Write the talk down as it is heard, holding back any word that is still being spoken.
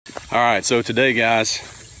All right, so today, guys,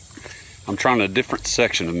 I'm trying a different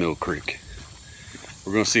section of Mill Creek.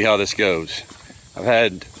 We're gonna see how this goes. I've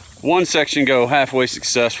had one section go halfway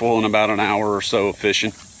successful in about an hour or so of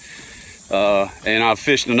fishing. And I've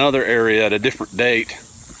fished another area at a different date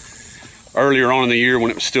earlier on in the year when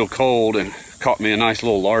it was still cold and caught me a nice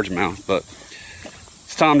little largemouth. But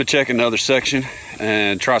it's time to check another section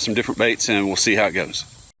and try some different baits, and we'll see how it goes.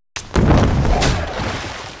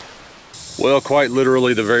 Well, quite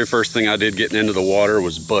literally, the very first thing I did getting into the water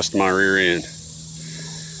was bust my rear end.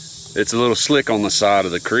 It's a little slick on the side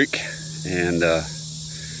of the creek, and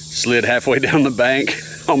slid halfway down the bank,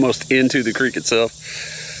 almost into the creek itself,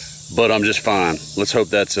 but I'm just fine. Let's hope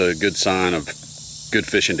that's a good sign of good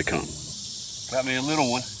fishing to come. Got me a little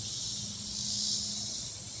one.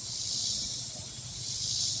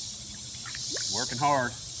 Working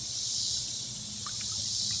hard.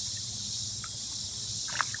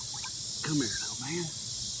 Come here now, man.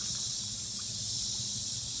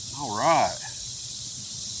 All right.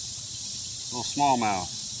 Little smallmouth.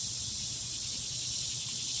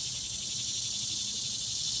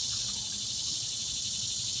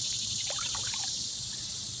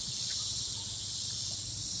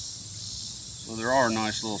 Well, there are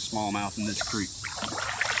nice little smallmouth in this creek.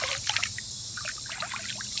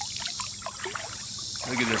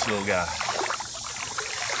 Look at this little guy.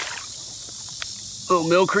 Little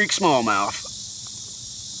Mill Creek smallmouth.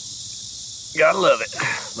 Gotta love it.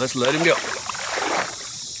 Let's let him go.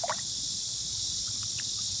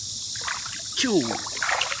 Choo.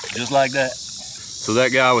 Just like that. So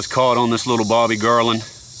that guy was caught on this little Bobby Garland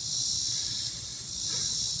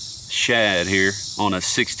shad here on a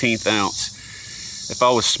 16th ounce. If I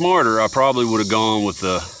was smarter, I probably would have gone with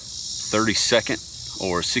the 32nd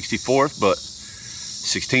or 64th, but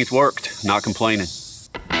 16th worked. Not complaining.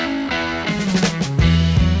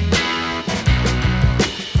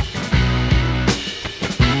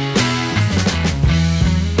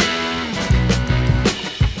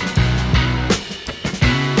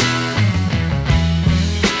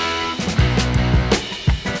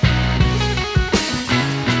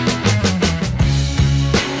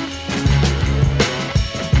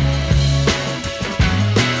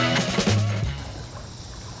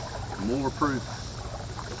 More proof.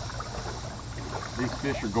 These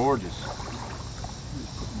fish are gorgeous.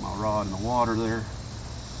 Just putting my rod in the water there.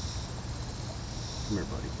 Come here,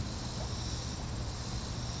 buddy.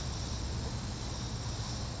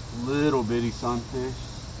 Little bitty sunfish.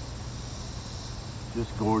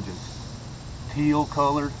 Just gorgeous. Teal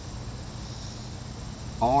colored.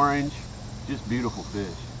 Orange. Just beautiful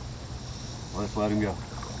fish. Let's let him go.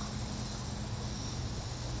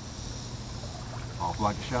 Off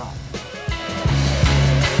like a shot.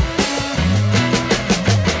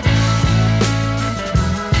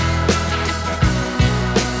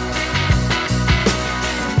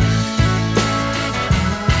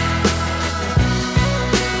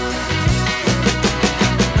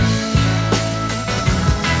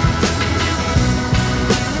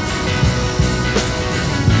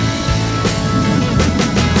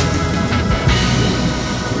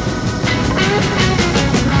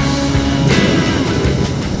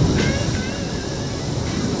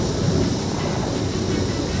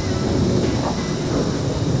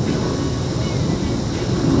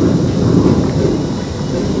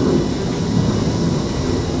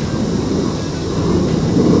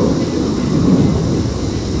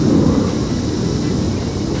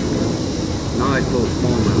 Little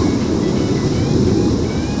smallmouth.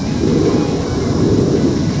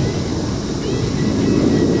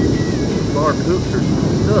 Barb hooks are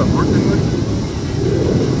stuff, aren't they, buddy?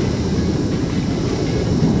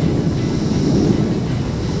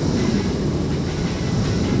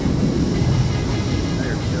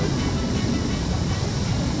 There we go.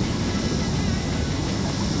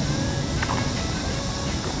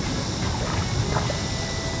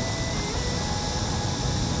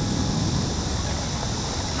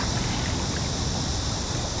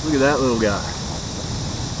 Look at that little guy.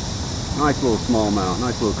 Nice little smallmouth,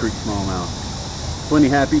 nice little creek smallmouth. Plenty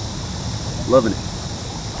happy, loving it.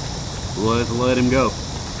 Let's let him go.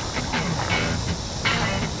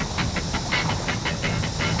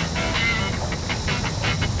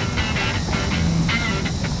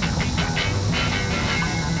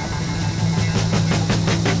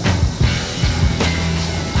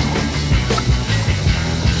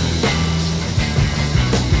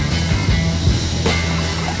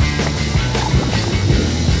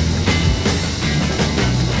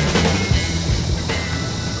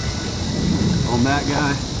 On that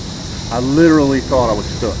guy, I literally thought I was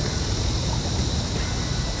stuck.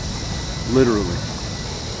 Literally.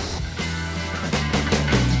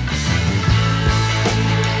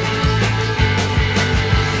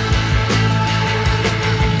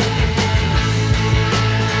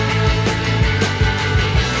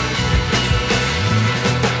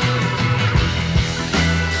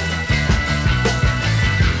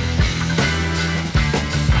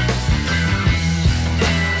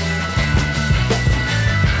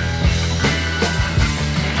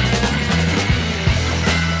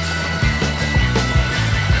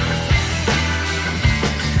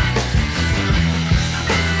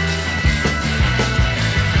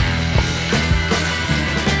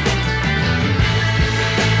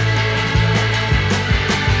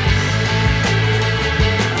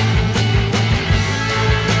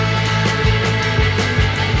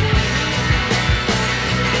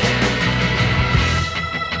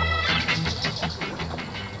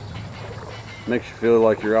 Makes you feel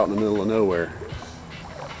like you're out in the middle of nowhere,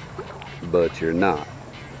 but you're not.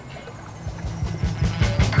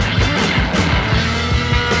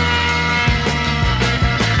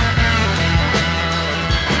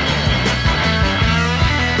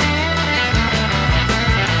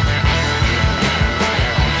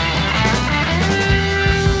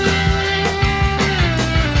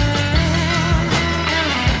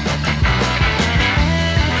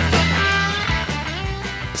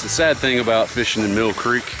 The sad thing about fishing in Mill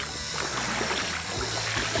Creek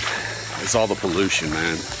is all the pollution,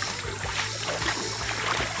 man.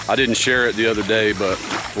 I didn't share it the other day, but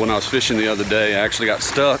when I was fishing the other day, I actually got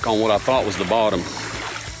stuck on what I thought was the bottom.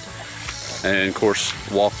 And of course,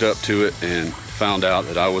 walked up to it and found out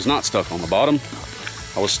that I was not stuck on the bottom.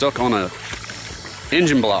 I was stuck on a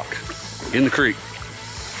engine block in the creek.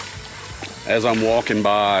 As I'm walking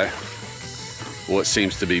by what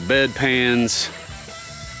seems to be bed pans,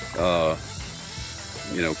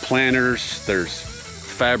 you know, planters, there's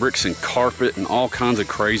fabrics and carpet and all kinds of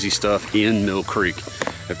crazy stuff in Mill Creek.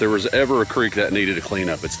 If there was ever a creek that needed a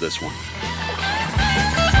cleanup, it's this one.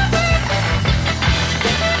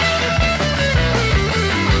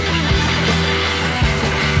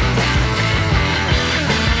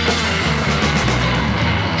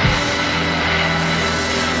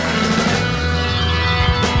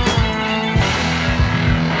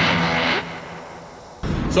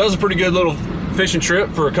 So that was a pretty good little fishing trip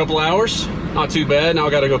for a couple hours. Not too bad. Now I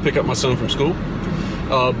got to go pick up my son from school.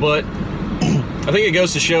 But I think it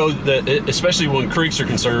goes to show that, especially when creeks are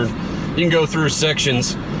concerned, you can go through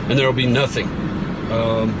sections and there will be nothing.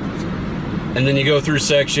 And then you go through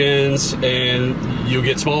sections and you'll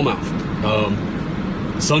get smallmouth.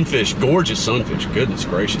 Sunfish, gorgeous sunfish, goodness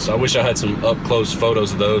gracious. I wish I had some up close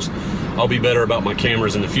photos of those. I'll be better about my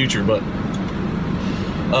cameras in the future, but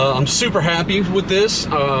I'm super happy with this.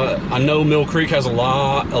 I know Mill Creek has a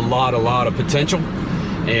lot of potential,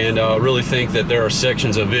 and I really think that there are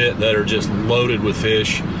sections of it that are just loaded with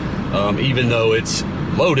fish, even though it's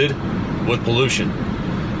loaded with pollution.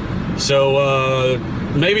 So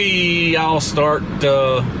maybe I'll start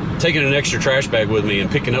taking an extra trash bag with me and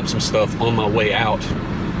picking up some stuff on my way out,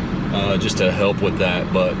 just to help with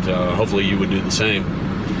that, but hopefully you would do the same.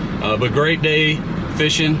 But great day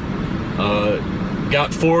fishing.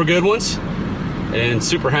 Got 4 good ones and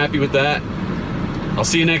super happy with that. I'll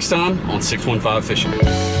see you next time on 615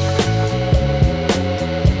 Fishing.